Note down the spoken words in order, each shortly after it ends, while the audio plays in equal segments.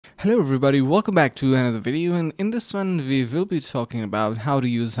Hello everybody, welcome back to another video, and in this one we will be talking about how to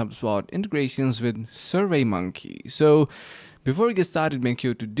use HubSpot integrations with SurveyMonkey. So before we get started, make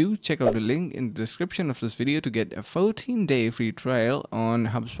sure to check out the link in the description of this video to get a 14-day free trial on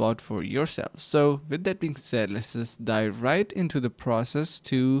HubSpot for yourself. So with that being said, let's just dive right into the process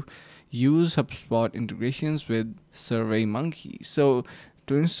to use HubSpot integrations with SurveyMonkey. So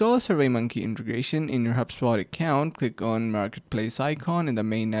to install SurveyMonkey integration in your HubSpot account, click on Marketplace icon in the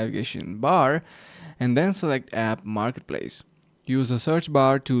main navigation bar and then select App Marketplace. Use the search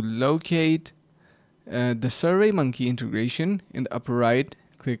bar to locate the SurveyMonkey integration. In the upper right,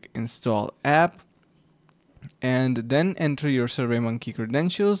 click Install App and then enter your SurveyMonkey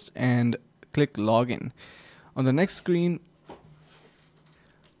credentials and click Login. On the next screen,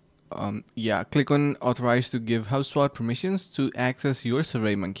 click on Authorize to give HubSpot permissions to access your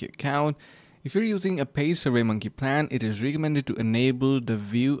SurveyMonkey account. If you're using a paid SurveyMonkey plan, it is recommended to enable the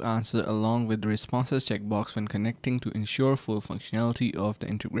View Answer along with the Responses checkbox when connecting to ensure full functionality of the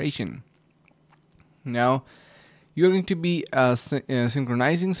integration. Now, you're going to be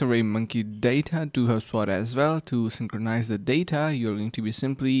synchronizing SurveyMonkey data to HubSpot as well. To synchronize the data, you're going to be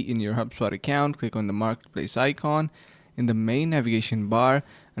simply in your HubSpot account, click on the Marketplace icon. In the main navigation bar,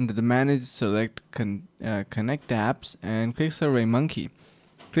 under the Manage, select Connect Apps and click SurveyMonkey.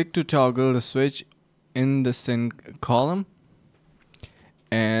 Click to toggle the switch in the sync column.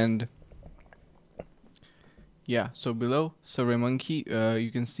 And so below SurveyMonkey,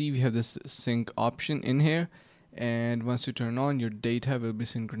 you can see we have this sync option in here. And once you turn on, your data will be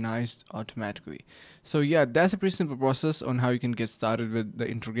synchronized automatically. So that's a pretty simple process on how you can get started with the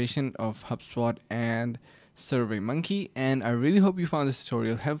integration of HubSpot and SurveyMonkey, and I really hope you found this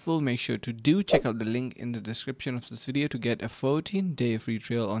tutorial helpful. Make sure to check out the link in the description of this video to get a 14-day free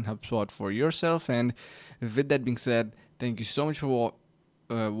trial on HubSpot for yourself. And with that being said, thank you so much for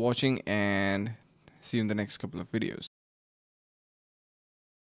watching, and see you in the next couple of videos.